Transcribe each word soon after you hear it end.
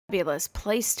fabulous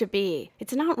place to be.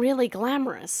 It's not really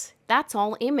glamorous. That's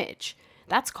all image.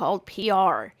 That's called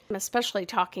PR. I'm especially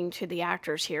talking to the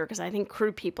actors here because I think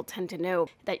crew people tend to know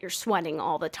that you're sweating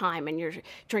all the time and you're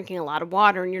drinking a lot of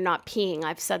water and you're not peeing.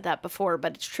 I've said that before,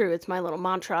 but it's true. It's my little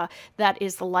mantra. That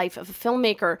is the life of a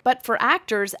filmmaker. But for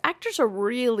actors, actors are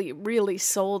really, really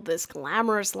sold this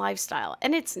glamorous lifestyle.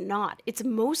 And it's not. It's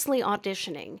mostly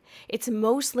auditioning. It's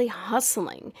mostly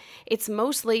hustling. It's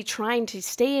mostly trying to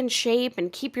stay in shape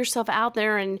and keep yourself out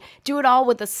there and do it all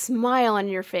with a smile on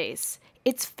your face.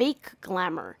 It's fake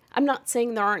glamour. I'm not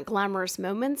saying there aren't glamorous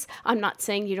moments. I'm not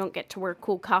saying you don't get to wear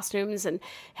cool costumes and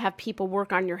have people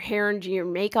work on your hair and do your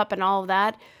makeup and all of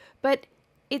that. But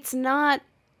it's not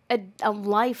a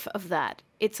life of that.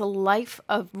 It's a life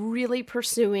of really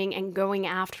pursuing and going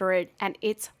after it, and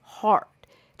it's hard.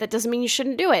 That doesn't mean you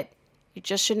shouldn't do it. You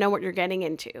just should know what you're getting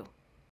into.